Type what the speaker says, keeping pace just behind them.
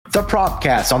The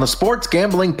Propcast on the Sports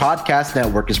Gambling Podcast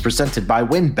Network is presented by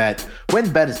WynnBET.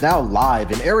 WynnBET is now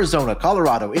live in Arizona,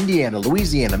 Colorado, Indiana,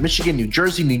 Louisiana, Michigan, New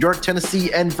Jersey, New York,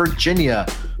 Tennessee, and Virginia.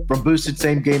 From boosted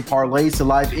same-game parlays to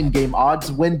live in-game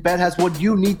odds, WynnBET has what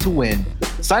you need to win.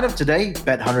 Sign up today,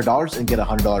 bet $100 and get a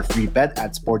 $100 free bet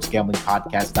at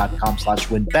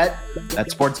sportsgamblingpodcast.com/WynnBET.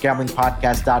 That's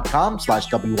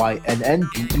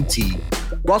sportsgamblingpodcast.com/WYNNBET.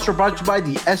 We're also brought to you by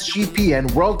the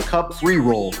SGPN World Cup free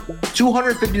roll.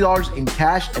 $250 in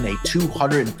cash and a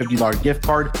 $250 gift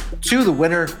card to the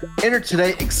winner. Enter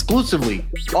today exclusively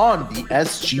on the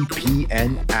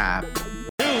SGPN app.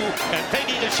 And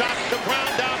taking a shot to ground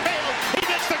downfield. He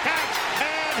gets the catch,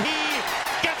 and he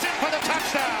gets in for the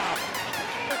touchdown.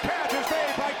 The catch is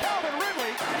made by Calvin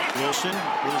Ridley. Wilson,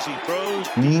 as he throws.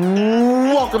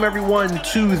 Welcome, everyone,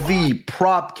 to the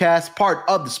Propcast, part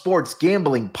of the Sports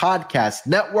Gambling Podcast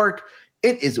Network.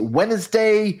 It is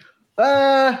Wednesday,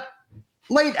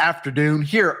 late afternoon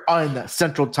here on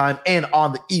Central Time and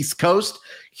on the East Coast,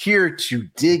 here to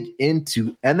dig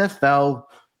into NFL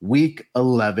Week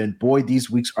 11. Boy, these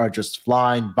weeks are just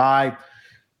flying by.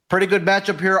 Pretty good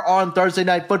matchup here on Thursday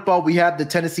Night Football. We have the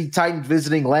Tennessee Titans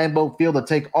visiting Lambeau Field to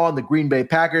take on the Green Bay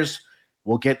Packers.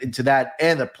 We'll get into that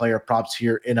and the player props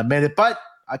here in a minute, but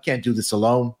I can't do this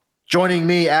alone. Joining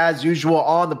me, as usual,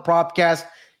 on the Propcast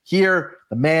here,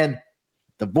 the man,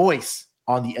 the voice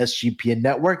on the SGPN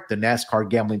Network, the NASCAR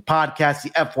Gambling Podcast,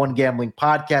 the F1 Gambling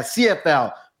Podcast,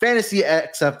 CFL, Fantasy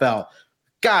XFL.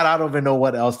 God, I don't even know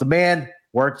what else. The man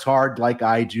works hard like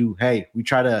I do. Hey, we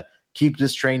try to keep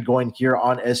this train going here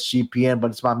on SGPN, but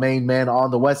it's my main man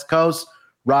on the West Coast,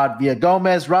 Rod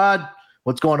Villagomez. Rod,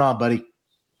 what's going on, buddy?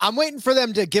 I'm waiting for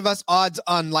them to give us odds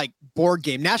on like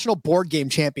national board game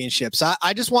championships.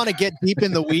 I just want to get deep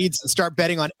in the weeds and start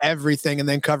betting on everything and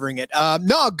then covering it.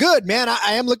 No, good, man.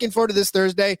 I am looking forward to this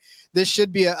Thursday. This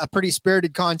should be a pretty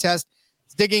spirited contest.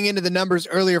 Digging into the numbers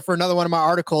earlier for another one of my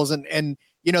articles, and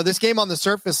you know, this game on the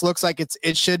surface looks like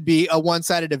it should be a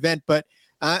one-sided event, but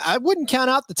I wouldn't count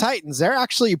out the Titans. They're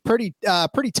actually pretty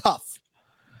tough.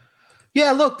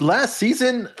 Yeah, look, last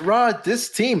season, Rod, this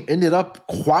team ended up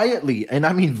quietly, and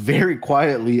I mean very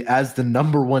quietly, as the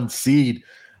number one seed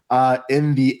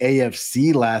in the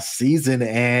AFC last season.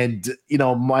 And, you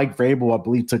know, Mike Vrabel, I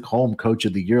believe, took home Coach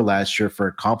of the Year last year for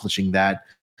accomplishing that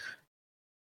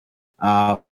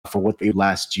for what they did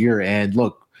last year. And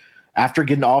look, after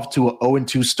getting off to an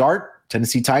 0-2 start,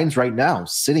 Tennessee Titans right now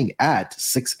sitting at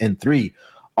 6-3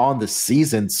 on the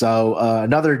season. So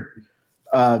another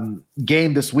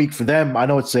game this week for them. I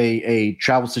know it's a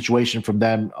travel situation from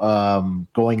them,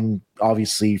 going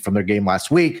obviously from their game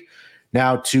last week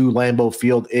now to Lambeau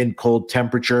Field in cold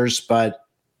temperatures. But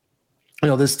you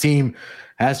know, this team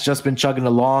has just been chugging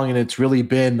along, and it's really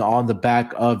been on the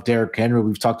back of Derrick Henry.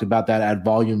 We've talked about that at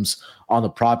volumes on the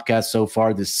Propcast so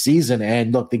far this season.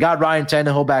 And look, they got Ryan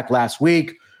Tannehill back last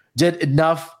week, did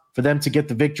enough for them to get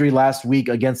the victory last week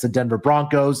against the Denver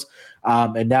Broncos.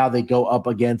 And now they go up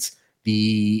against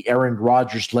the Aaron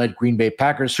Rodgers-led Green Bay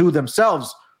Packers, who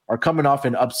themselves are coming off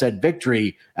an upset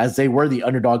victory as they were the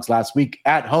underdogs last week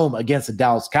at home against the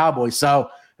Dallas Cowboys. So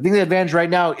I think the advantage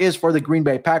right now is for the Green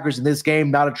Bay Packers in this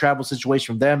game, not a travel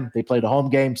situation for them. They played a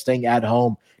home game, staying at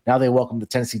home. Now they welcome the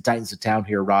Tennessee Titans to town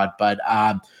here, Rod. But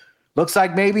looks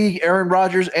like maybe Aaron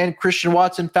Rodgers and Christian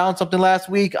Watson found something last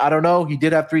week. I don't know. He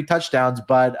did have 3 touchdowns,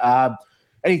 but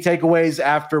any takeaways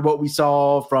after what we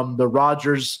saw from the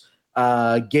Rodgers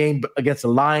game against the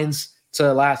Lions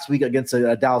to last week against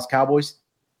the Dallas Cowboys?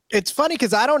 It's funny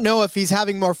because I don't know if he's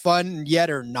having more fun yet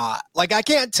or not. Like, I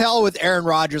can't tell with Aaron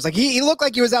Rodgers. Like, he looked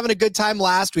like he was having a good time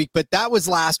last week, but that was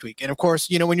last week. And, of course,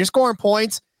 you know, when you're scoring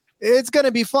points, it's going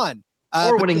to be fun.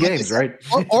 Or winning games, right?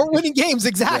 or winning games,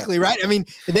 exactly, yeah. Right? I mean,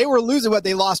 they were losing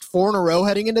they lost 4 in a row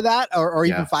heading into that, or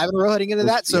even 5 in a row heading into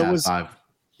that. So it was 5.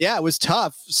 Yeah, it was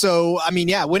tough. So, I mean,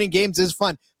 yeah, winning games is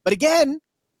fun. But again,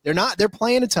 they're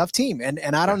playing a tough team.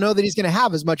 And I don't know that he's going to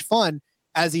have as much fun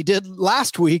as he did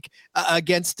last week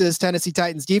against this Tennessee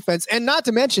Titans defense. And not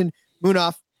to mention,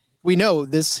 Munaf, we know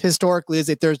this historically is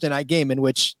a Thursday night game in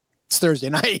which it's Thursday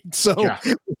night. So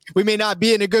we may not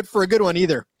be for a good one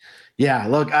either. Yeah,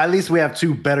 look, at least we have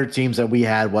 2 better teams than we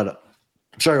had,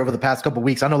 over the past couple of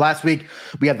weeks. I know last week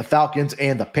we had the Falcons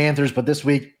and the Panthers, but this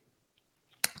week,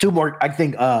 2 more, I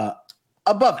think,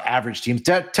 above average teams.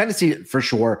 Tennessee for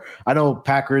sure. I know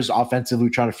Packers offensively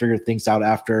trying to figure things out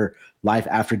after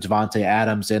Devontae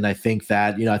Adams. And I think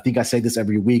that, I think I say this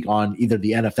every week on either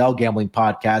the NFL Gambling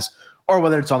Podcast or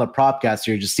whether it's on the Propcast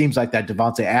here. It just seems like that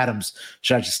Devontae Adams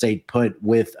should have just stayed put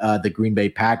with the Green Bay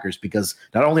Packers, because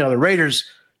not only are the Raiders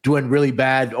doing really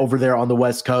bad over there on the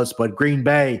West Coast, but Green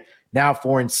Bay now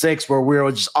 4-6, where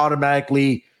we're just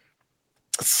automatically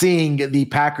seeing the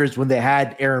Packers when they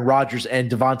had Aaron Rodgers and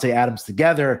Devontae Adams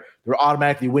together, they're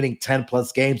automatically winning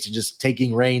 10-plus games and just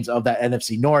taking reins of that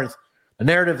NFC North. The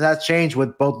narrative has changed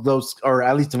with both of those, or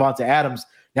at least Devontae Adams,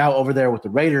 now over there with the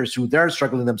Raiders, who they're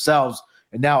struggling themselves.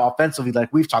 And now offensively,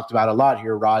 like we've talked about a lot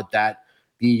here, Rod, that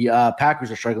the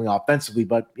Packers are struggling offensively.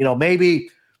 But, maybe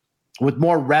with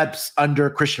more reps under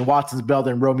Christian Watson's belt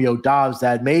and Romeo Doubs,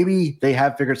 that maybe they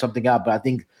have figured something out. But I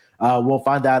think we'll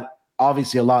find out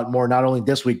obviously a lot more, not only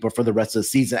this week, but for the rest of the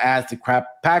season as the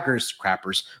Packers,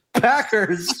 the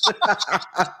Packers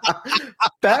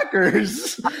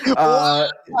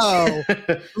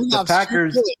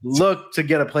look to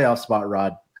get a playoff spot,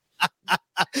 Rod.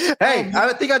 Hey,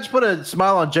 I think I just put a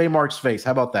smile on J Mark's face.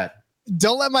 How about that?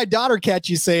 Don't let my daughter catch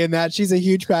you saying that. She's a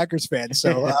huge Packers fan,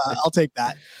 so I'll take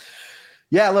that.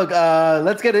 Yeah, look,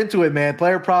 let's get into it, man.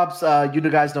 Player props, you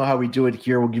guys know how we do it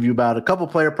here. We'll give you about a couple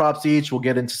player props each. We'll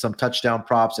get into some touchdown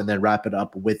props and then wrap it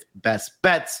up with best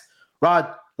bets.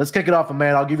 Rod, let's kick it off,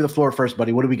 man. I'll give you the floor first,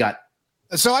 buddy. What do we got?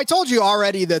 So I told you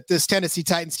already that this Tennessee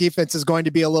Titans defense is going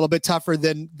to be a little bit tougher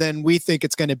than we think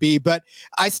it's going to be, but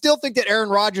I still think that Aaron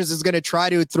Rodgers is going to try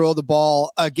to throw the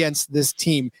ball against this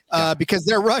team because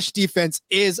their rush defense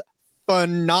is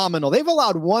phenomenal. They've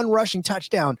allowed one rushing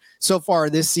touchdown so far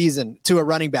this season to a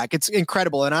running back. It's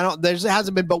incredible. And there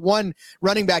hasn't been but one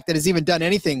running back that has even done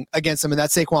anything against them, and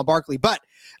that's Saquon Barkley. But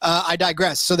I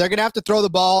digress. So they're going to have to throw the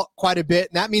ball quite a bit.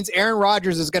 And that means Aaron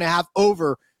Rodgers is going to have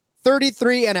over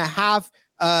 33 and a half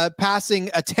passing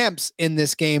attempts in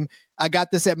this game. I got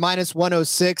this at minus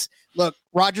 106. Look,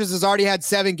 Rodgers has already had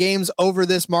 7 games over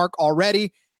this mark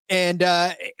already. And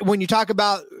when you talk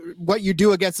about what you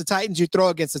do against the Titans, you throw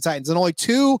against the Titans. And only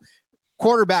 2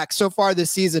 quarterbacks so far this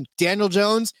season, Daniel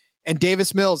Jones and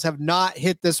Davis Mills, have not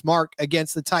hit this mark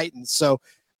against the Titans. So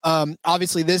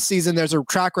obviously this season there's a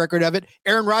track record of it.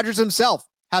 Aaron Rodgers himself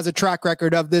has a track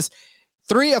record of this.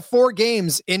 3 of 4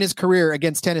 games in his career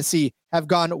against Tennessee have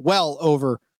gone well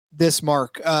over this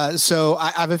mark. So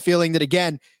I have a feeling that,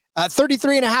 again,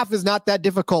 33 and a half is not that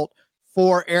difficult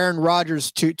for Aaron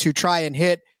Rodgers to try and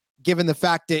hit, given the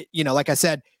fact that, like I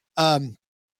said,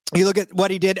 you look at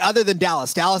what he did other than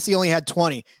Dallas. Dallas, he only had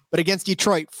 20, but against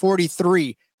Detroit,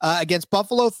 43. Against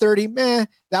Buffalo, 30.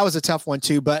 That was a tough one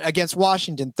too. But against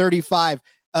Washington, 35.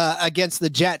 Against the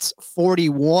Jets,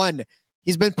 41.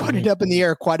 He's been putting it up in the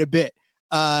air quite a bit.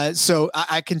 So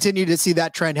I continue to see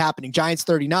that trend happening. Giants,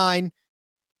 39.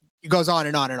 It goes on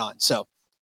and on and on. So.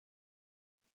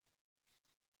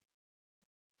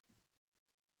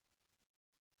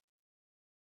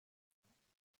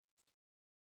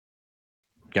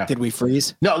 Yeah. Did we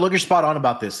freeze? No, look, you're spot on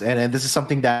about this. And this is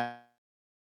something that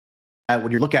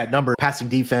when you look at number passing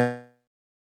defense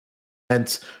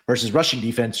versus rushing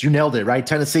defense, you nailed it, right?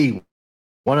 Tennessee,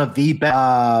 one of the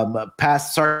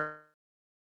best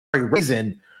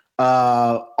reason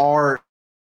are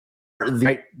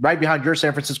right behind your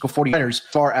San Francisco 49ers as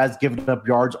far as giving up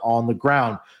yards on the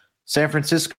ground. San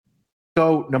Francisco,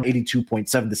 number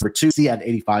 82.7, this number 2, at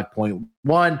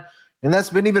 85.1. And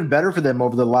that's been even better for them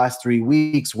over the last 3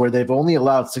 weeks, where they've only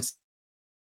allowed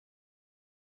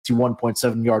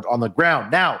 61.7 yards on the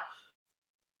ground. Now,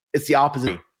 it's the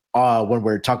opposite when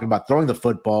we're talking about throwing the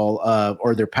football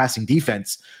or their passing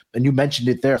defense. And you mentioned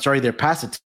it there. Sorry, their pass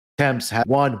attempts had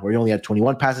one where he only had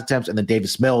 21 pass attempts, and then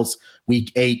Davis Mills,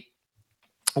 week 8,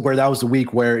 where that was the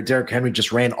week where Derrick Henry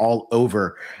just ran all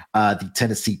over the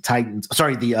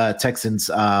Texans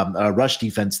rush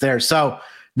defense there. So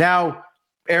now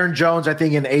Aaron Jones, I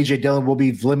think, and AJ Dillon will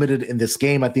be limited in this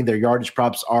game. I think their yardage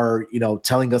props are,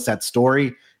 telling us that story.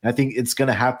 And I think it's going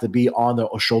to have to be on the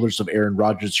shoulders of Aaron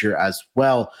Rodgers here as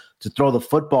well to throw the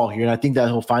football here. And I think that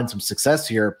he'll find some success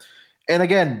here. And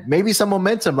again, maybe some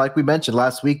momentum, like we mentioned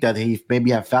last week, that he maybe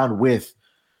have found with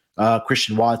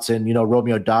Christian Watson.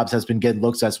 Romeo Doubs has been getting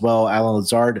looks as well. Allen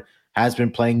Lazard has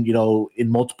been playing, in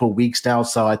multiple weeks now.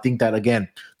 So I think that, again,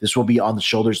 this will be on the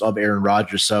shoulders of Aaron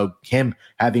Rodgers. So him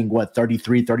having,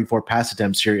 33, 34 pass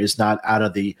attempts here is not out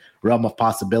of the realm of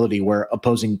possibility, where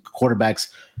opposing quarterbacks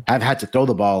have had to throw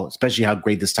the ball, especially how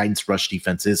great this Titans rush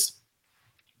defense is.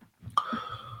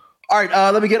 All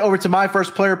right, let me get over to my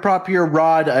first player prop here,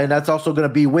 Rod, and that's also going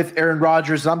to be with Aaron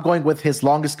Rodgers. I'm going with his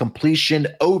longest completion,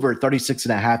 over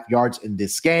 36.5 yards in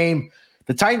this game.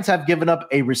 The Titans have given up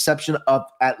a reception of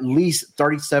at least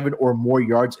 37 or more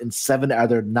yards in 7 out of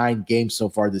their 9 games so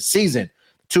far this season.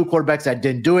 2 quarterbacks that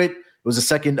didn't do it. It was a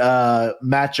second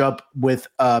matchup with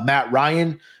Matt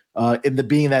Ryan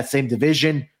being in that same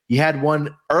division. He had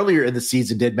one earlier in the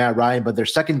season, did Matt Ryan, but their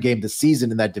second game this season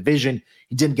in that division,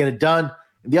 he didn't get it done.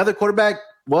 And the other quarterback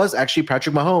was actually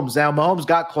Patrick Mahomes. Now, Mahomes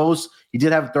got close. He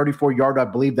did have a 34-yard, I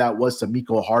believe that was to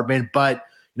Mecole Hardman. But,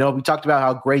 we talked about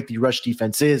how great the rush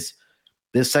defense is.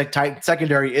 This Titan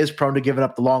secondary is prone to giving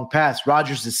up the long pass.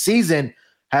 Rodgers this season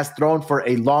has thrown for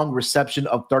a long reception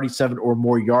of 37 or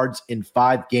more yards in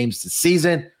 5 games this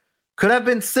season. Could have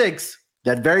been 6.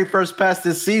 That very first pass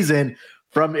this season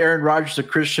from Aaron Rodgers to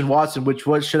Christian Watson, which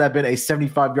should have been a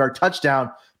 75-yard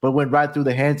touchdown, but went right through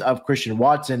the hands of Christian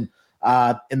Watson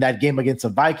in that game against the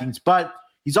Vikings. But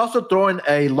he's also throwing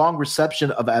a long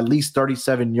reception of at least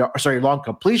 37 yards, long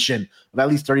completion of at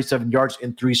least 37 yards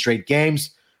in 3 straight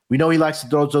games. We know he likes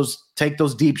to take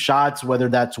those deep shots, whether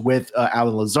that's with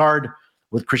Allen Lazard,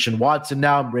 with Christian Watson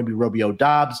now, maybe Romeo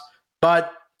Doubs.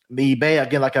 But he may,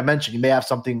 again, like I mentioned, he may have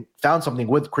found something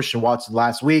with Christian Watson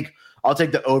last week. I'll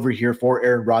take the over here for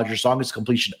Aaron Rodgers. Longest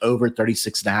completion over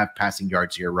 36.5 passing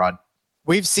yards here, Rod.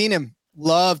 We've seen him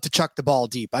love to chuck the ball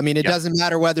deep. I mean, it doesn't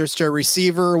matter whether it's to a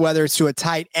receiver, whether it's to a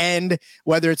tight end,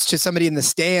 whether it's to somebody in the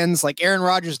stands. Like Aaron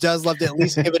Rodgers does love to at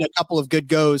least give it a couple of good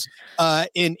goes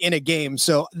in a game.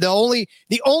 So the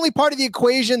only part of the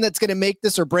equation that's going to make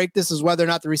this or break this is whether or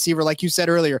not the receiver, like you said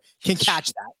earlier, can catch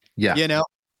that. Yeah.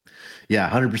 Yeah,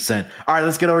 100%. All right,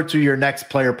 let's get over to your next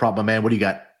player problem, man. What do you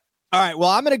got? All right, well,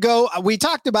 I'm going to go. We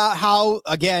talked about how,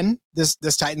 again, this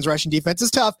Titans rushing defense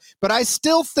is tough, but I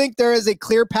still think there is a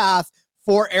clear path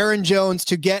for Aaron Jones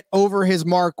to get over his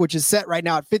mark, which is set right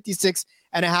now at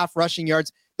 56.5 rushing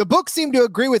yards. The books seem to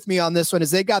agree with me on this one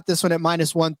as they got this one at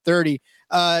minus 130,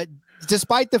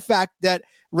 despite the fact that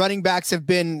running backs have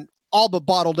been all but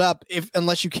bottled up,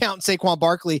 unless you count Saquon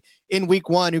Barkley in week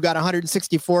 1, who got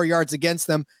 164 yards against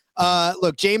them.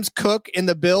 Look, James Cook in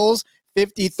the Bills,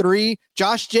 53.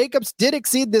 Josh Jacobs did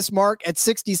exceed this mark at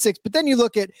 66, but then you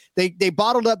look at they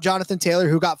bottled up Jonathan Taylor,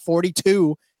 who got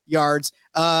 42 yards.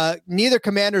 Neither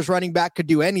Commander's running back could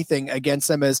do anything against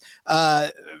them, as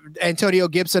Antonio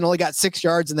Gibson only got 6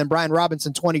 yards, and then Brian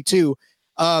Robinson 22.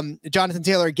 Jonathan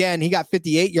Taylor, again, he got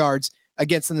 58 yards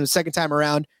against them the second time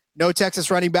around. No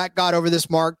Texas running back got over this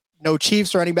mark. No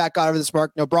Chiefs running back got over this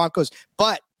mark. No Broncos.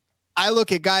 But I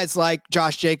look at guys like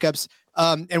Josh Jacobs,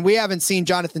 and we haven't seen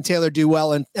Jonathan Taylor do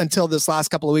well until this last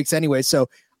couple of weeks anyway. So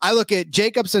I look at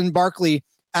Jacobs and Barkley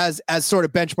as sort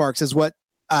of benchmarks as what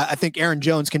I think Aaron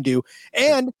Jones can do.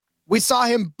 And we saw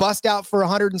him bust out for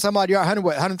 100 and some odd yards,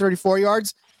 134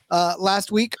 yards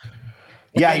last week.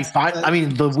 Yeah, he's fine. I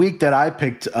mean, the week that I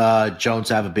picked Jones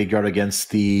to have a big yard against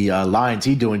the Lions,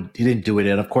 he didn't do it.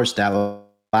 And of course, that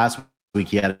last week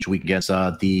he had a week against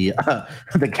the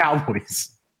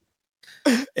Cowboys.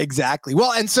 Exactly.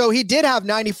 Well, and so he did have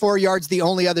 94 yards the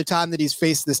only other time that he's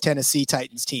faced this Tennessee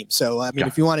Titans team. So, I mean,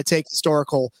 if you want to take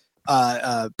historical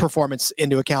performance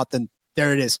into account, then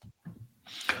there it is.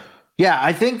 Yeah,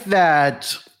 I think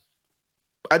this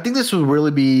would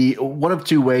really be one of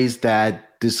 2 ways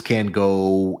that this can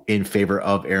go in favor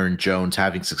of Aaron Jones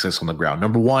having success on the ground.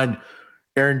 Number 1,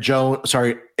 Aaron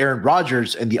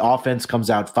Rodgers and the offense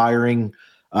comes out firing,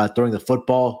 throwing the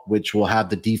football, which will have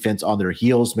the defense on their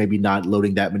heels, maybe not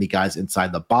loading that many guys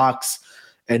inside the box.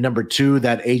 And number 2,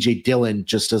 that A.J. Dillon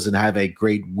just doesn't have a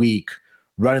great week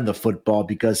running the football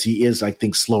because he is, I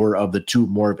think, slower of the 2,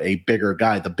 more of a bigger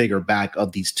guy, the bigger back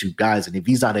of these 2 guys. And if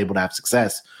he's not able to have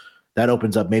success, that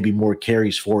opens up maybe more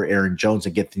carries for Aaron Jones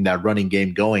and getting that running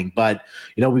game going. But,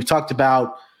 we've talked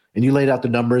about, and you laid out the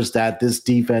numbers, that this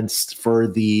defense for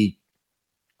the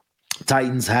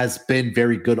Titans has been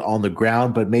very good on the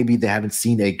ground, but maybe they haven't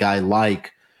seen a guy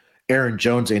like Aaron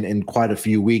Jones in quite a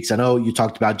few weeks. I know you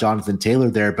talked about Jonathan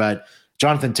Taylor there, but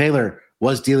Jonathan Taylor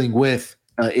was dealing with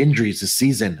injuries this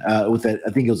season I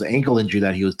think it was an ankle injury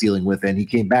that he was dealing with, and he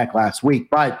came back last week.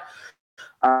 But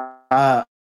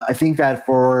I think that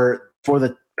for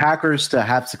the Packers to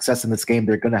have success in this game,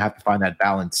 they're going to have to find that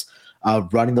balance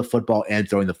of running the football and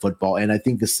throwing the football. And I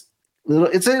think it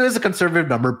is a conservative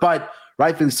number, but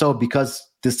rightfully so, because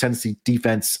this Tennessee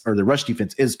defense, or the rush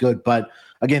defense, is good. But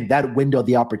again, that window of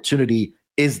the opportunity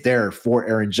is there for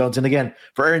Aaron Jones. And again,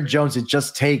 for Aaron Jones, it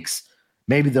just takes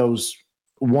maybe those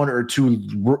 1 or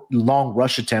 2 long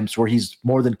rush attempts where he's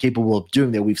more than capable of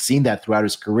doing that. We've seen that throughout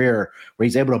his career, where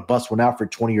he's able to bust one out for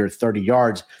 20 or 30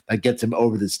 yards that gets him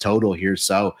over this total here.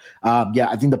 So,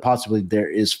 I think the possibility there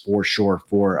is for sure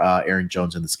for Aaron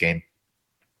Jones in this game.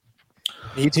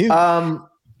 Me too.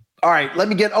 All right, let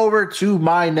me get over to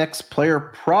my next player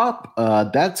prop.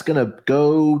 That's going to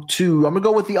go to, I'm going to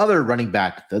go with the other running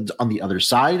back that's on the other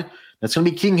side. That's going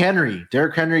to be King Henry.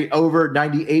 Derrick Henry over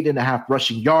 98.5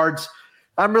 rushing yards.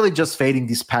 I'm really just fading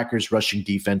these Packers rushing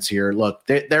defense here. Look,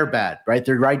 they're bad, right?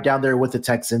 They're right down there with the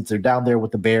Texans. They're down there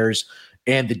with the Bears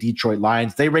and the Detroit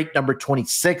Lions. They rank number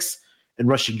 26 in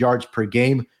rushing yards per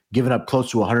game, giving up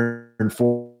close to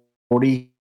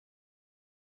 140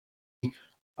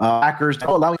 Packers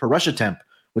allowing per rush attempt,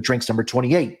 which ranks number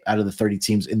 28 out of the 30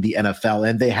 teams in the NFL.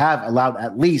 And they have allowed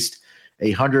at least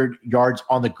 100 yards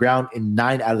on the ground in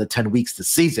 9 out of the 10 weeks this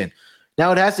season.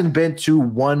 Now, it hasn't been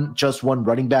to just one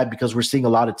running back, because we're seeing a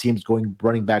lot of teams going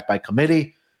running back by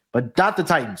committee, but not the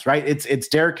Titans, right? It's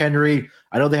Derrick Henry.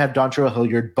 I know they have Dontrell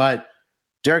Hilliard, but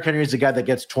Derrick Henry is a guy that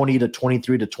gets 20 to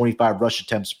 23 to 25 rush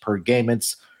attempts per game.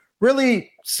 It's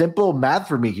really simple math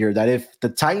for me here, that if the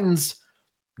Titans'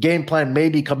 game plan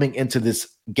maybe coming into this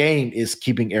game is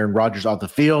keeping Aaron Rodgers off the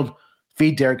field,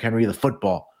 feed Derrick Henry the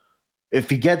football. If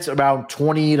he gets around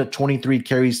 20 to 23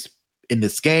 carries in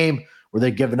this game, where they're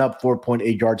giving up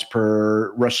 4.8 yards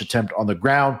per rush attempt on the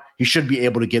ground, he should be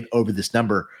able to get over this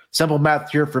number. Simple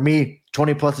math here for me,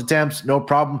 20 plus attempts, no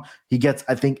problem. He gets,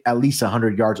 I think, at least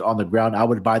 100 yards on the ground. I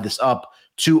would buy this up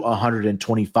to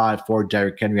 125 for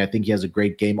Derrick Henry. I think he has a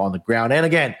great game on the ground. And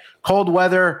again, cold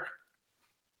weather,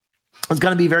 it's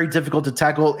going to be very difficult to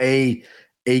tackle a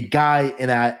guy in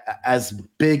as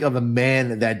big of a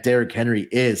man that Derrick Henry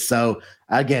is. So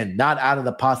again, not out of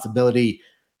the possibility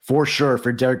for sure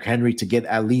for Derrick Henry to get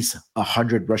at least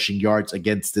 100 rushing yards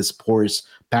against this porous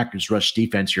Packers rush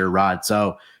defense here, Rod.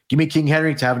 So give me King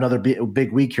Henry to have another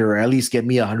big week here, or at least get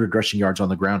me 100 rushing yards on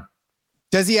the ground.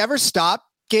 Does he ever stop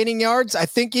gaining yards? I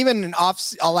think even in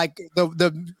like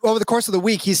the over the course of the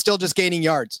week, he's still just gaining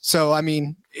yards. So, I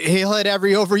mean, he'll hit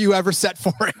every over you ever set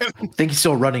for him. I think he's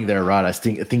still running there, Rod. I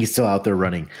think he's still out there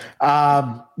running.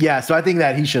 So I think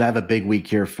that he should have a big week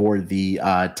here for the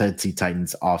Tennessee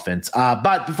Titans offense.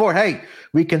 But before,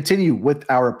 we continue with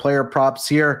our player props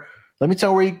here. Let me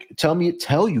tell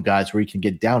you guys where you can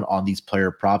get down on these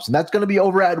player props, and that's going to be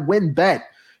over at WynnBET.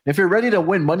 If you're ready to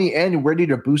win money and you're ready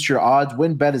to boost your odds,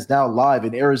 WynnBET is now live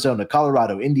in Arizona,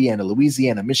 Colorado, Indiana,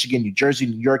 Louisiana, Michigan, New Jersey,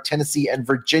 New York, Tennessee, and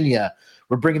Virginia.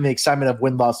 We're bringing the excitement of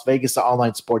Wynn Las Vegas to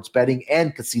online sports betting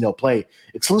and casino play.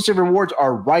 Exclusive rewards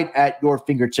are right at your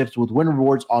fingertips with Wynn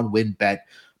Rewards on WynnBET.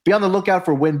 Be on the lookout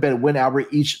for WynnBET Win Hour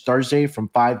each Thursday from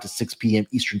 5 to 6 p.m.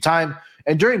 Eastern Time.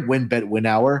 And during WynnBET Win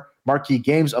Hour, marquee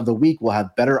games of the week will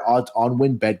have better odds on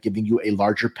WynnBET, giving you a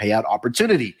larger payout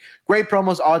opportunity. Great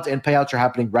promos, odds, and payouts are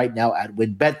happening right now at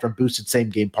WynnBET, from boosted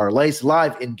same-game parlays,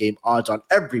 live in-game odds on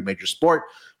every major sport.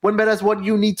 WynnBET has what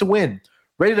you need to win.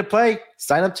 Ready to play?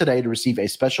 Sign up today to receive a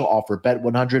special offer. Bet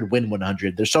 100, win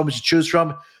 100. There's so much to choose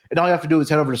from, and all you have to do is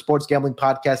head over to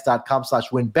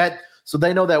sportsgamblingpodcast.com/WynnBET so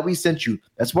they know that we sent you.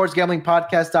 That's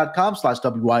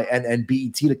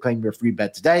sportsgamblingpodcast.com/WYNNBET to claim your free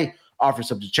bet today. Offer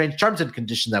subject to change. Terms and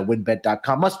conditions at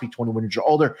WynnBET.com. Must be 21 years or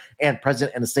older and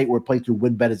present in a state where playthrough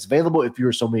WynnBET is available. If you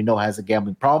or somebody you know has a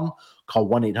gambling problem, call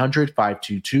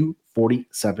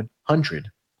 1-800-522-4700.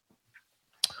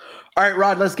 All right,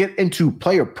 Rod, let's get into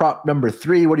player prop number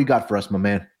 3. What do you got for us, my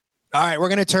man? All right, we're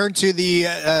going to turn to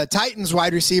the Titans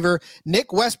wide receiver,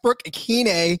 Nick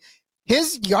Westbrook-Ikhine.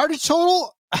 His yardage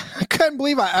total, I couldn't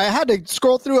believe I had to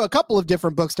scroll through a couple of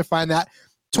different books to find that.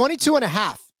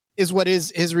 22.5 is what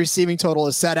his receiving total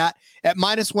is set at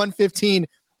minus 115,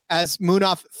 as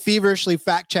Munaf feverishly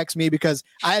fact checks me because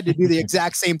I had to do the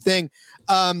exact same thing.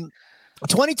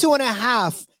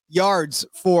 22.5 yards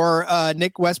for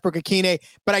Nick Westbrook-Ikhine,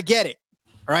 but I get it,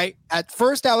 right? At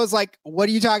first, I was like, what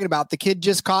are you talking about? The kid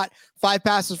just caught 5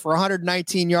 passes for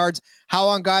 119 yards. How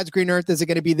on God's green earth is it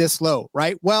going to be this low,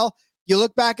 right? Well, you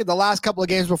look back at the last couple of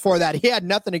games before that, he had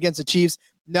nothing against the Chiefs,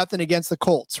 nothing against the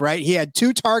Colts, right? He had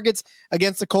 2 targets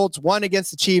against the Colts, 1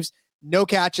 against the Chiefs, no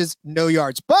catches, no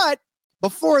yards. But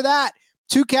before that,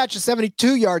 2 catches,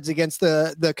 72 yards against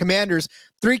the Commanders,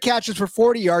 3 catches for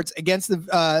 40 yards against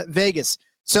the Vegas.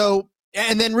 So,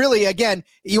 and then really, again,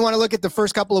 you want to look at the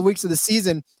first couple of weeks of the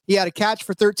season. He had a catch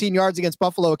for 13 yards against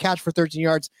Buffalo, a catch for 13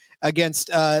 yards against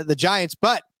the Giants.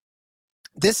 But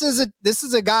this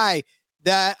is a guy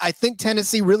that I think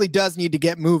Tennessee really does need to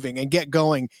get moving and get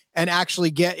going and actually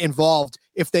get involved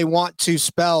if they want to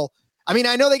spell. I mean,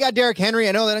 I know they got Derrick Henry.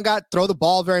 I know they don't got throw the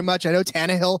ball very much. I know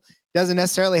Tannehill doesn't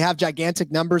necessarily have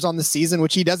gigantic numbers on the season,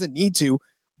 which he doesn't need to.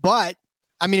 But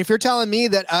I mean, if you're telling me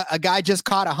that a guy just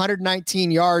caught 119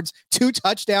 yards, 2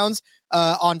 touchdowns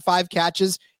on 5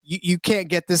 catches, you can't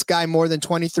get this guy more than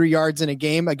 23 yards in a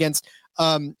game against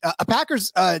a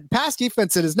Packers pass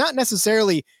defense that is not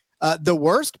necessarily the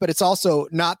worst, but it's also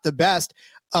not the best.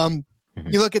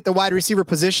 You look at the wide receiver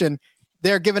position,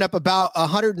 they're giving up about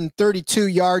 132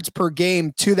 yards per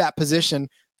game to that position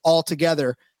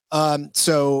altogether.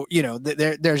 So, you know,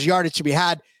 there's yardage to be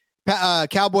had.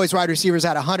 Cowboys wide receivers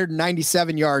had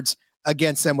 197 yards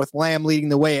against them, with Lamb leading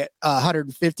the way at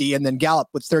 150 and then Gallup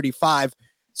with 35.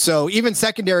 So even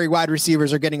secondary wide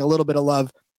receivers are getting a little bit of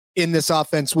love in this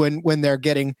offense when they're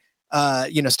getting,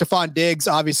 Stephon Diggs,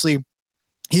 obviously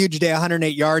huge day,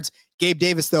 108 yards. Gabe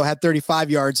Davis, though, had 35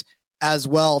 yards as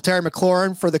well. Terry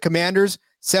McLaurin for the Commanders,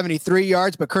 73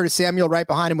 yards, but Curtis Samuel right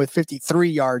behind him with 53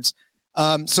 yards.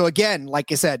 So again,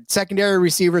 like I said, secondary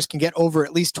receivers can get over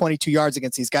at least 22 yards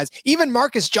against these guys. Even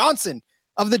Marcus Johnson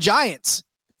of the Giants,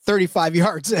 35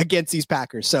 yards against these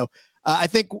Packers. So I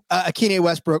think Akine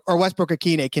Westbrook or Westbrook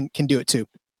Akine can do it too.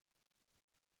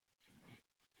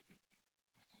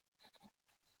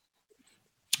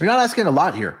 You're not asking a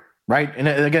lot here, right? And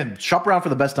again, shop around for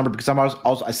the best number because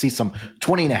I see some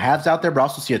 20 and a halves out there, but I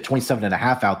also see a 27 and a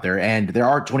half out there. And there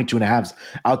are 22 and a halves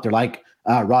out there, like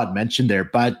Rod mentioned there.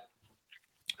 But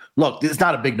look, it's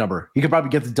not a big number. He could probably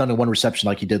get this done in one reception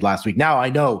like he did last week. Now, I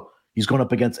know he's going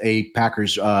up against a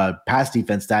Packers pass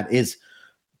defense that is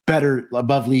better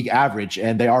above league average,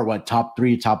 and they are top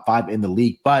 3, top 5 in the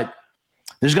league. But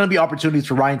there's going to be opportunities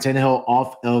for Ryan Tannehill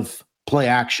off of play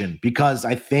action because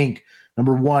I think,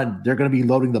 number one, they're going to be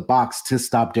loading the box to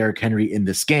stop Derrick Henry in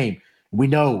this game. We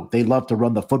know they love to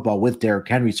run the football with Derrick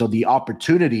Henry, so the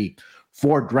opportunity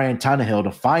for Ryan Tannehill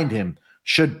to find him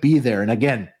should be there. And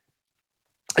again,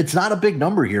 it's not a big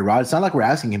number here, Rod. It's not like we're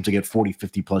asking him to get 40,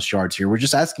 50 plus yards here. We're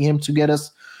just asking him to get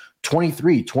us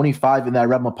 23, 25 in that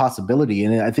realm of possibility.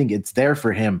 And I think it's there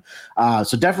for him.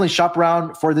 So definitely shop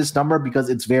around for this number because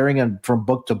it's varying from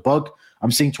book to book. I'm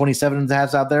seeing 27 and a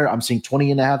halves out there. I'm seeing 20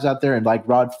 and a halves out there. And like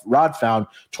Rod found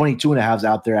 22 and a halves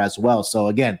out there as well. So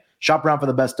again, shop around for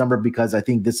the best number because I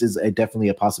think this is definitely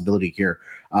a possibility here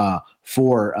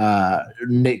for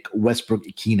Nick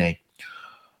Westbrook-Akine.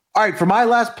 All right, for my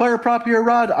last player prop here,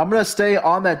 Rod, I'm going to stay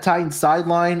on that Titans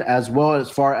sideline as well as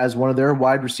far as one of their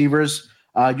wide receivers.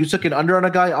 You took an under on a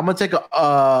guy. I'm going to take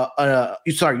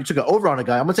you took an over on a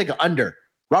guy. I'm going to take an under.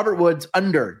 Robert Woods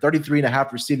under 33 and a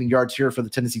half receiving yards here for the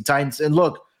Tennessee Titans. And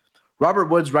look, Robert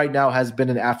Woods right now has been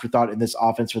an afterthought in this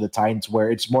offense for the Titans where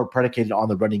it's more predicated on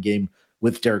the running game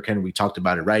with Derrick Henry. We talked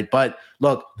about it, right? But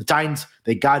look, the Titans,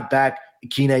 they got back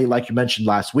Akine, like you mentioned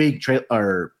last week,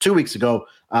 2 weeks ago.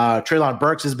 Treylon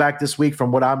Burks is back this week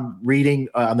from what I'm reading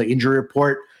on the injury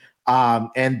report.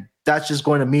 And that's just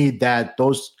going to mean that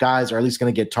those guys are at least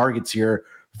going to get targets here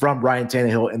from Ryan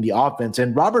Tannehill in the offense.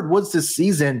 And Robert Woods this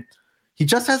season, he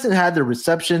just hasn't had the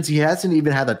receptions. He hasn't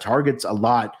even had the targets a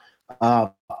lot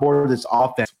for this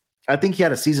offense. I think he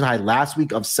had a season high last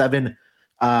week of 7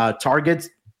 targets,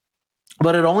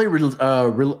 but it only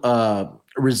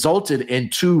resulted in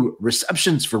 2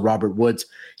 receptions for Robert Woods.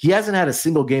 He hasn't had a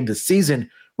single game this season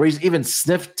where he's even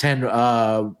sniffed 10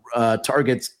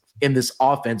 targets in this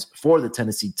offense for the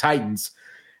Tennessee Titans.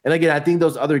 And again, I think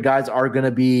those other guys are going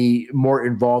to be more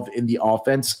involved in the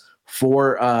offense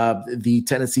for the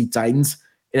Tennessee Titans.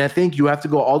 And I think you have to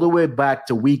go all the way back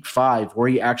to week 5 where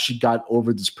he actually got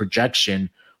over this projection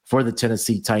for the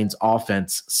Tennessee Titans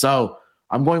offense. So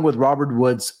I'm going with Robert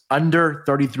Woods under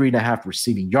 33 and a half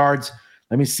receiving yards.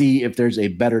 Let me see if there's a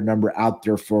better number out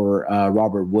there for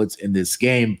Robert Woods in this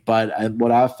game. But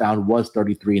what I found was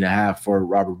 33 and a half for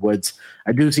Robert Woods.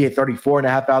 I do see a 34 and a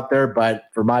half out there, but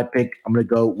for my pick, I'm going to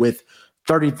go with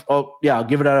 30. Oh, yeah, I'll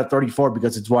give it out at 34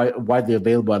 because it's widely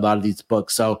available at a lot of these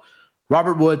books. So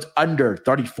Robert Woods under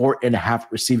 34 and a half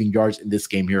receiving yards in this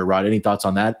game here, Rod. Any thoughts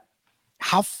on that?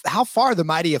 How far the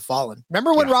mighty have fallen.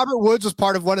 Remember when Robert Woods was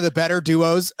part of one of the better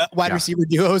duos, wide receiver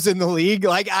duos in the league?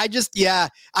 Like, I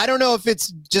don't know if it's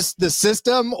just the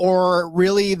system or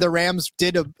really the Rams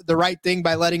did the right thing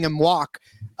by letting him walk.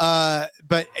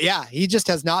 But yeah, he just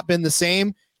has not been the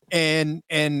same. And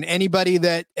anybody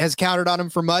that has counted on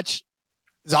him for much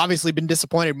has obviously been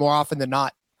disappointed more often than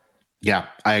not. Yeah,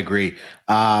 I agree.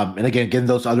 And again, getting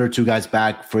those other 2 guys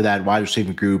back for that wide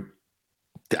receiving group,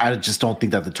 I just don't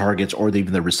think that the targets or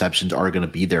even the receptions are going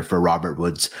to be there for Robert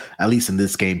Woods, at least in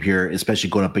this game here, especially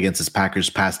going up against this Packers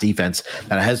pass defense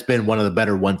that has been one of the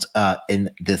better ones in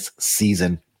this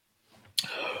season.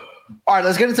 All right,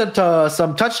 let's get into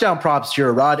some touchdown props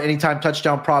here, Rod. Anytime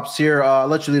touchdown props here. I'll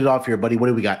let you lead it off here, buddy. What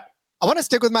do we got? I want to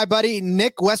stick with my buddy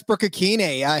Nick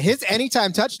Westbrook-Akine. His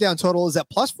anytime touchdown total is at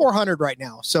plus 400 right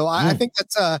now. So I think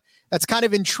that's kind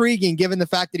of intriguing given the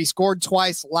fact that he scored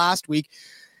twice last week.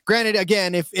 Granted,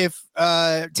 again, if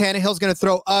Tannehill's going to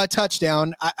throw a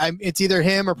touchdown, it's either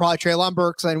him or probably Treylon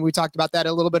Burks, and we talked about that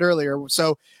a little bit earlier.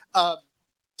 So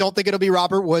don't think it'll be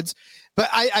Robert Woods. But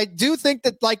I do think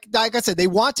that, like I said, they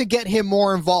want to get him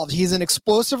more involved. He's an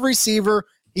explosive receiver.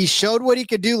 He showed what he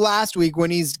could do last week when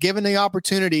he's given the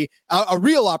opportunity, a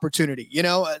real opportunity,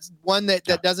 one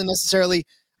that doesn't necessarily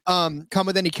come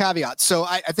with any caveats. So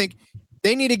I think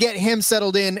they need to get him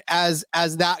settled in as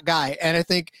that guy. And I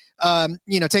think,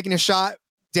 taking a shot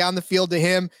down the field to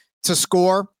him to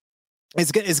score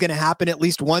is going to happen at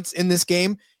least once in this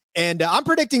game. And I'm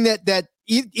predicting that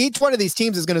each one of these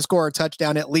teams is going to score a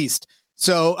touchdown at least.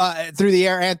 So through the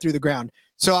air and through the ground.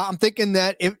 So I'm thinking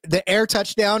that if the air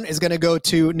touchdown is going to go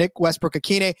to Nick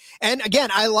Westbrook-Ikhine. And again,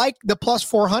 I like the plus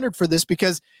 400 for this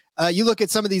because you look at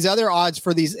some of these other odds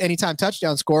for these anytime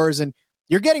touchdown scorers, and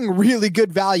you're getting really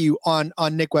good value on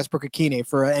Nick Westbrook-Ikhine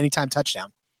for an anytime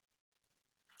touchdown.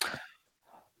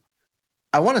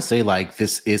 I want to say like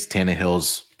this is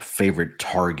Tannehill's favorite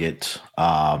target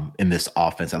in this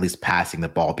offense, at least passing the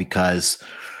ball, because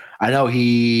I know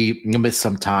he missed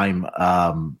some time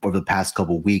over the past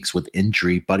couple of weeks with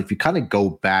injury. But if you kind of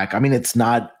go back, I mean, it's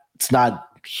not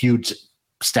huge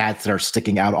stats that are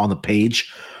sticking out on the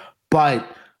page, but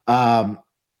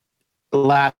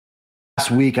last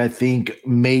week, I think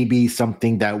maybe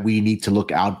something that we need to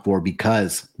look out for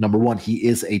because number one, he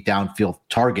is a downfield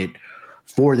target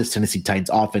for this Tennessee Titans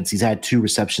offense. He's had 2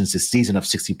 receptions this season of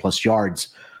 60+ yards.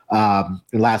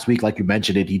 Last week, like you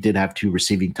mentioned it, he did have 2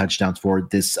 receiving touchdowns for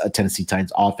this Tennessee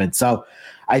Titans offense. So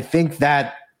I think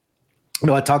that,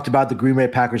 I talked about the Green Bay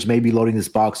Packers maybe loading this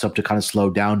box up to kind of slow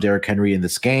down Derrick Henry in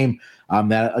this game.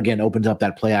 That, again, opens up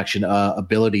that play action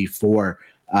ability for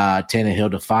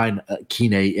Tannehill to find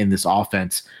Keeney in this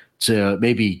offense to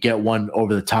maybe get one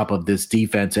over the top of this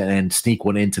defense and sneak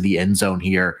one into the end zone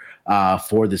here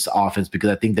for this offense, because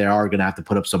I think they are going to have to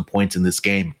put up some points in this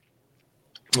game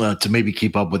to maybe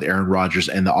keep up with Aaron Rodgers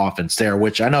and the offense there,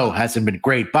 which I know hasn't been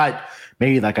great, but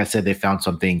maybe, like I said, they found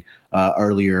something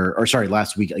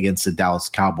last week against the Dallas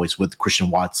Cowboys with Christian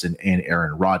Watson and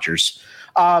Aaron Rodgers.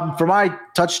 For my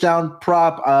touchdown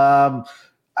prop,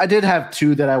 I did have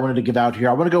 2 that I wanted to give out here.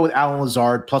 I want to go with Allen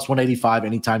Lazard, plus 185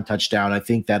 anytime touchdown. I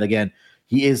think that, again,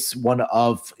 he is one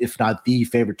of, if not the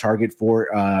favorite target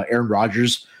for Aaron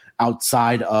Rodgers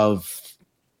outside of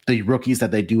the rookies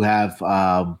that they do have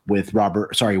with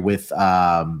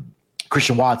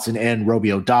Christian Watson and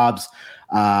Romeo Doubs.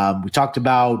 We talked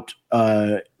about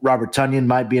Robert Tonyan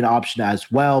might be an option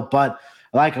as well, but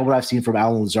I like what I've seen from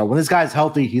Allen Lazard. When this guy's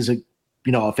healthy, he's a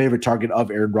favorite target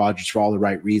of Aaron Rodgers for all the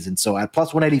right reasons. So at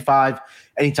plus 185,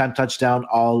 anytime touchdown,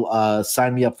 I'll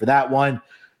sign me up for that one.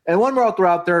 And one more I'll throw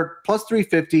out there, plus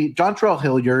 350, Jontrell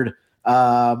Hilliard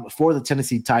for the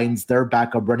Tennessee Titans, their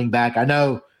backup running back. I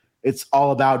know it's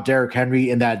all about Derrick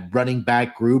Henry in that running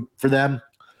back group for them,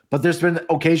 but there's been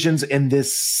occasions in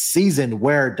this season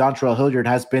where Jontrell Hilliard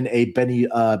has been a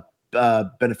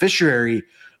beneficiary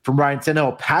from Ryan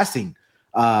Tannehill passing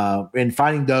and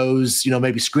finding those,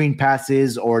 maybe screen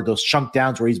passes or those chunk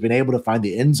downs where he's been able to find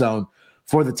the end zone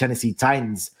for the Tennessee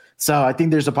Titans. So I think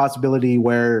there's a possibility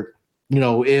where,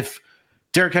 if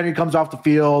Derrick Henry comes off the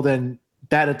field and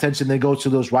that attention then goes to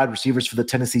those wide receivers for the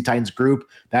Tennessee Titans group,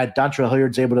 that Jontrell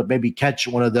Hilliard's able to maybe catch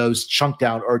one of those chunk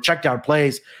down or check down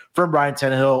plays from Ryan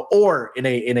Tannehill or in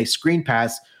a screen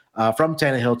pass from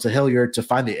Tannehill to Hilliard to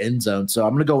find the end zone. So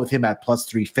I'm going to go with him at plus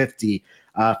 350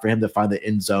 for him to find the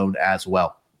end zone as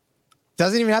well.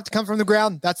 Doesn't even have to come from the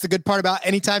ground. That's the good part about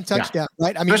anytime touchdown,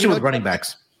 right? I mean, especially with running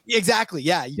backs. Exactly.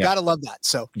 Yeah. You got to love that.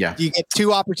 So yeah, you get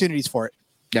 2 opportunities for it.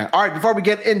 Yeah. All right. Before we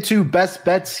get into best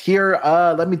bets here,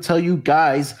 let me tell you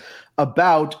guys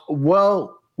about,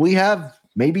 we have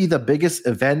maybe the biggest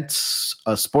event,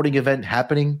 a sporting event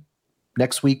happening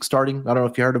next week starting. I don't know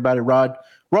if you heard about it, Rod.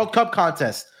 World Cup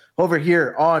contest over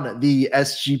here on the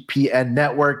SGPN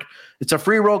network. It's a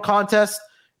free roll contest.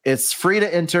 It's free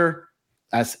to enter,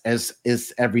 as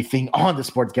is everything on the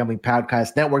Sports Gambling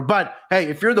Podcast Network. But hey,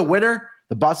 if you're the winner,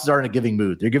 the bosses are in a giving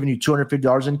mood. They're giving you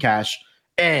 $250 in cash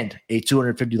and a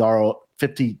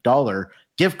 $250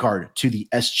 gift card to the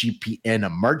SGPN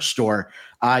merch store.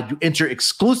 You enter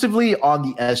exclusively on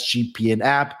the SGPN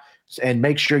app, and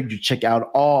make sure you check out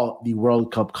all the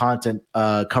World Cup content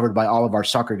covered by all of our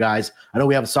soccer guys. I know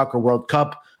we have a Soccer World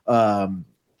Cup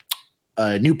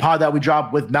a new pod that we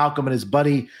dropped with Malcolm and his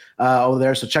buddy over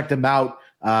there, so check them out.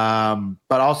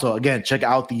 But also, again, check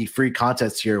out the free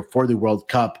contest here for the World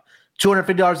Cup.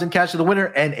 $250 in cash to the winner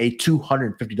and a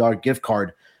 $250 gift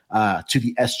card to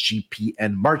the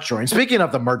SGPN merch store. And speaking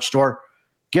of the merch store,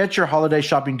 get your holiday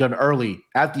shopping done early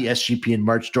at the SGPN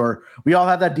merch store. We all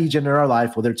have that DJ in our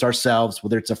life, whether it's ourselves,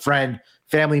 whether it's a friend,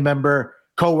 family member,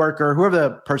 coworker, whoever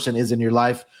the person is in your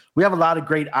life. We have a lot of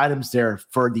great items there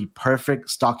for the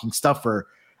perfect stocking stuffer.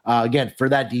 Again, for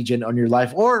that DJ on your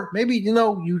life, or maybe,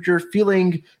 you're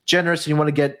feeling generous and you want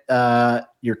to get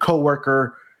your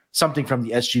coworker something from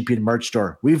the SGPN merch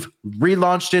store. We've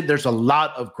relaunched it. There's a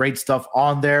lot of great stuff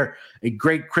on there. A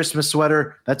great Christmas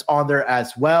sweater that's on there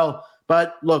as well.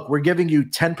 But look, we're giving you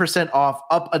 10% off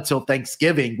up until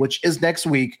Thanksgiving, which is next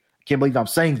week. I can't believe I'm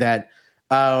saying that.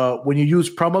 when you use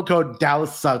promo code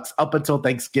Dallas Sucks up until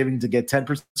Thanksgiving to get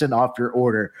 10% off your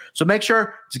order. So make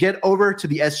sure to get over to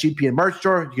the SGPN merch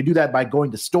store. You can do that by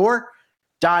going to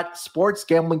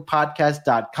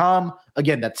store.sportsgamblingpodcast.com.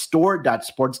 Again, that's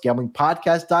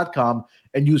store.sportsgamblingpodcast.com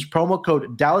and use promo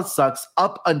code Dallas Sucks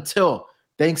up until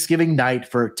Thanksgiving night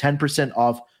for 10%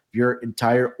 off your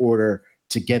entire order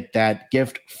to get that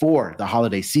gift for the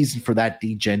holiday season for that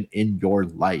DGen in your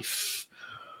life.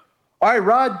 All right,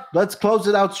 Rod, let's close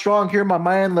it out strong here, my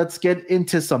man. Let's get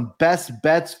into some best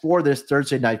bets for this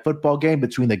Thursday night football game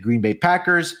between the Green Bay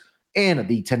Packers and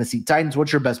the Tennessee Titans.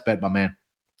 What's your best bet, my man?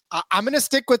 I'm going to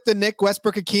stick with the Nick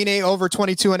Westbrook-Ikhine over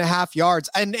 22.5 yards.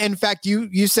 And in fact,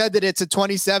 you said that it's a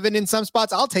 27 in some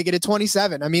spots. I'll take it at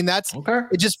 27. I mean, that's okay.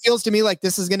 It just feels to me like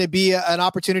this is going to be an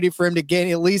opportunity for him to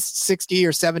gain at least 60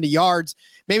 or 70 yards.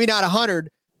 Maybe not 100,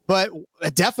 but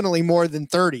definitely more than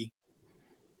 30.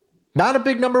 Not a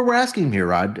big number we're asking here,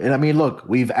 Rod. And I mean, look,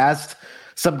 we've asked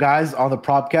some guys on the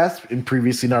Propcast and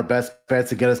previously in our best bets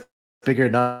to get us bigger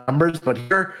numbers. But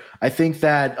here, I think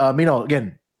that,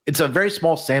 again, it's a very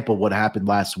small sample what happened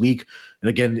last week. And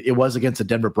again, it was against the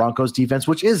Denver Broncos defense,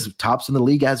 which is tops in the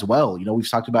league as well. We've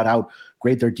talked about how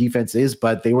great their defense is,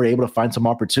 but they were able to find some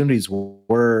opportunities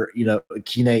where,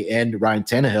 Ikhine and Ryan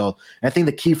Tannehill. And I think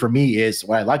the key for me is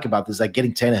what I like about this, like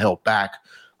getting Tannehill back.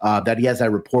 That he has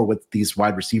that rapport with these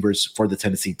wide receivers for the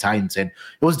Tennessee Titans. And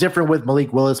it was different with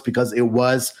Malik Willis because it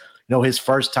was, his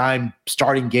first time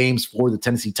starting games for the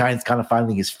Tennessee Titans, kind of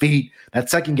finding his feet.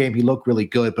 That second game, he looked really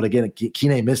good. But again,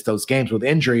 Ikhine missed those games with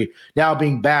injury. Now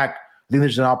being back, I think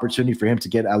there's an opportunity for him to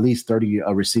get at least 30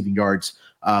 receiving yards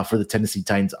for the Tennessee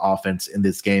Titans offense in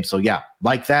this game. So yeah,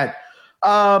 like that.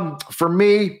 For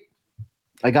me,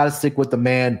 I got to stick with the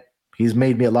man. He's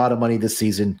made me a lot of money this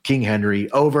season. King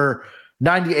Henry over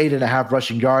 98.5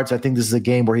 rushing yards. I think this is a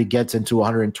game where he gets into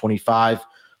 125,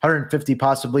 150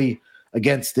 possibly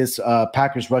against this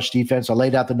Packers rush defense. I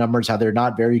laid out the numbers, how they're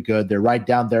not very good. They're right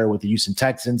down there with the Houston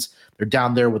Texans. They're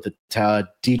down there with the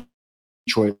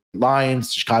Detroit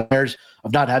Lions, Chicago Bears,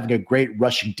 of not having a great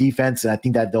rushing defense. And I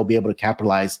think that they'll be able to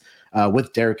capitalize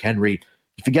with Derrick Henry.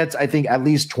 If he gets, I think, at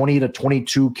least 20 to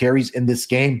 22 carries in this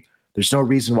game, there's no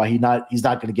reason why he's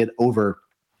not going to get over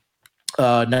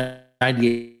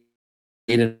 98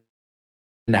 and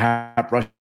a half rush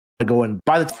going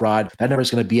by the fraud. That number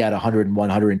is going to be at 101,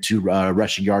 102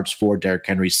 rushing yards for Derrick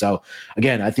Henry. So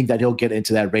again, I think that he'll get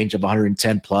into that range of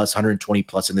 110 plus, 120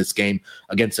 plus in this game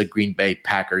against the Green Bay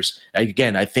Packers.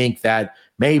 Again, I think that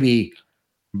maybe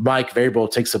Mike Vrabel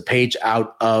takes a page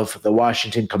out of the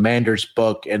Washington Commanders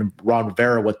book and Ron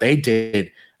Rivera, what they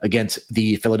did against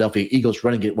the Philadelphia Eagles,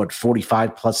 running it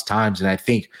 45 plus times. And I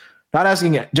think not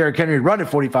asking Derrick Henry to run it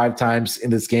 45 times in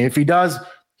this game. If he does,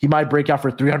 he might break out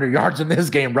for 300 yards in this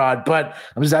game, Rod. But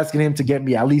I'm just asking him to get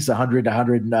me at least 100 to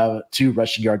 102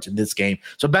 rushing yards in this game.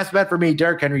 So best bet for me,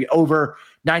 Derrick Henry over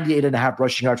 98.5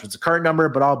 rushing yards was the current number,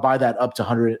 but I'll buy that up to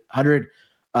 100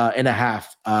 and a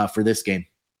half for this game.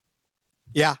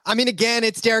 Yeah, I mean, again,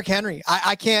 it's Derrick Henry.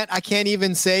 I can't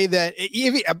even say that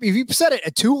if you set it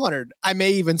at 200, I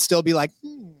may even still be like,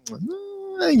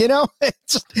 never know with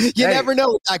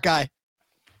that guy.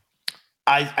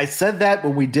 I said that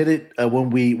when we did it when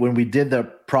we did the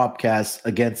Propcast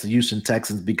against the Houston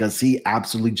Texans, because he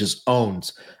absolutely just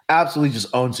owns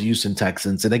the Houston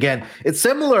Texans. And again, it's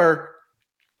similar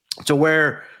to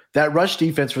where that rush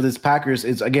defense for this Packers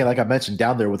is, again, like I mentioned,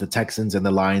 down there with the Texans and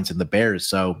the Lions and the Bears.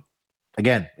 So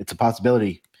again, it's a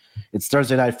possibility. It's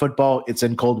Thursday night football. It's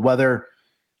in cold weather.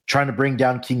 Trying to bring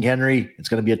down King Henry, it's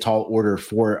going to be a tall order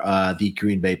for the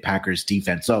Green Bay Packers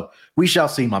defense. So we shall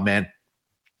see, my man.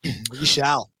 We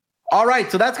shall. All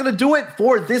right, so that's going to do it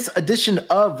for this edition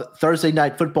of Thursday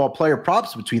Night Football Player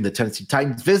Props between the Tennessee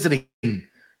Titans visiting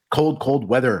cold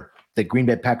weather, the Green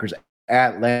Bay Packers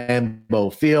at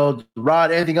Lambeau Field.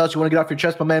 Rod, anything else you want to get off your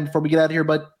chest, my man, before we get out of here,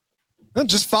 bud?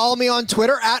 Just follow me on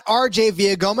Twitter at RJ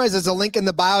Villagomez. There's a link in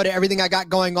the bio to everything I got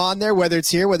going on there, whether it's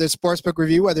here, whether it's Sportsbook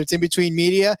Review, whether it's in between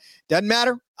media. Doesn't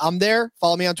matter. I'm there.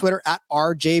 Follow me on Twitter at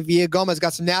RJ Villagomez.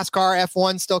 Got some NASCAR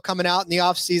F1 still coming out in the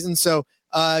off season. So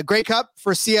Grey Cup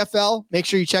for CFL. Make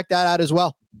sure you check that out as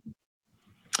well.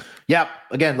 Yeah.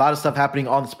 Again, a lot of stuff happening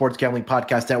on the Sports Gambling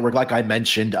Podcast Network. Like I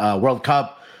mentioned, World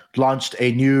Cup launched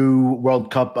a new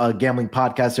World Cup gambling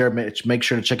podcast there. Make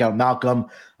sure to check out Malcolm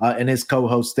and his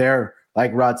co-host there.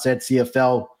 Like Rod said,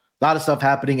 CFL, a lot of stuff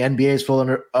happening. NBA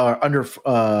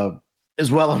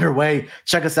is well underway.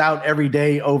 Check us out every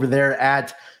day over there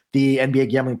at the NBA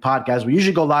Gambling Podcast. We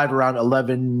usually go live around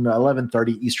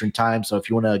 11:30 Eastern time. So if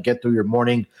you want to get through your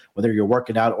morning, whether you're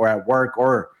working out or at work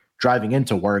or driving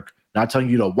into work, Not telling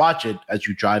you to watch it as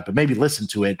you drive, but maybe listen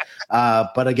to it.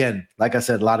 But again, like I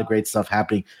said, a lot of great stuff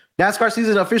happening. NASCAR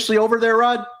season officially over there,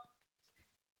 Rod?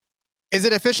 Is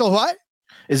it official what?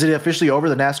 Is it officially over,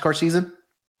 the NASCAR season?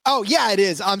 Oh, yeah, it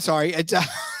is. I'm sorry. It's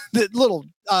the little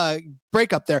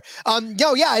breakup there.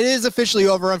 No, yeah, it is officially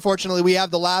over. Unfortunately, we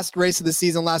have the last race of the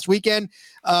season last weekend,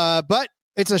 but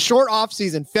it's a short off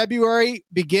season. February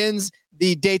begins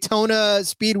the Daytona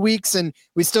Speed Weeks, and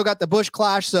we still got the Busch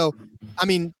Clash. So, I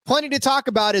mean, plenty to talk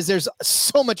about as there's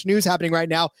so much news happening right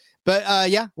now. But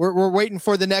yeah, we're waiting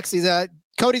for the next season.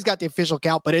 Cody's got the official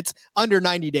count, but it's under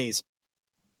 90 days.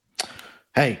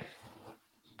 Hey,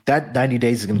 that 90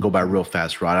 days is going to go by real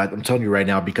fast, Rod. I'm telling you right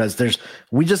now, because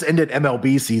we just ended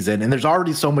MLB season, and there's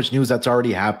already so much news that's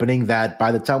already happening that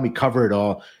by the time we cover it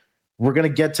all, we're going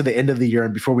to get to the end of the year,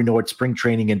 and before we know it, spring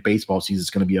training and baseball season is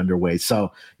going to be underway.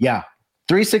 So, yeah,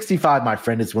 365, my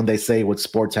friend, is when they say what's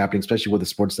sports happening, especially with the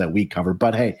sports that we cover.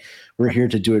 But, hey, we're here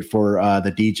to do it for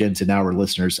the DJs and our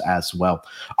listeners as well.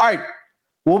 All right.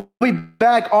 We'll be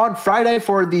back on Friday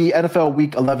for the NFL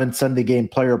Week 11 Sunday game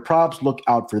player props. Look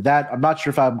out for that. I'm not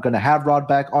sure if I'm going to have Rod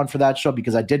back on for that show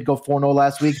because I did go 4-0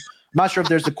 last week. I'm not sure if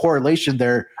there's a correlation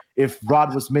there, if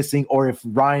Rod was missing or if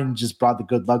Ryan just brought the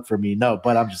good luck for me. No,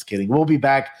 but I'm just kidding. We'll be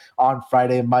back on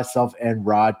Friday, myself and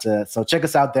Rod. So check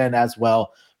us out then as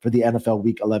well for the NFL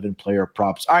Week 11 player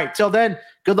props. All right, till then,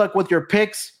 good luck with your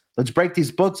picks. Let's break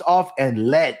these books off and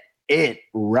let it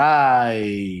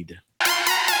ride.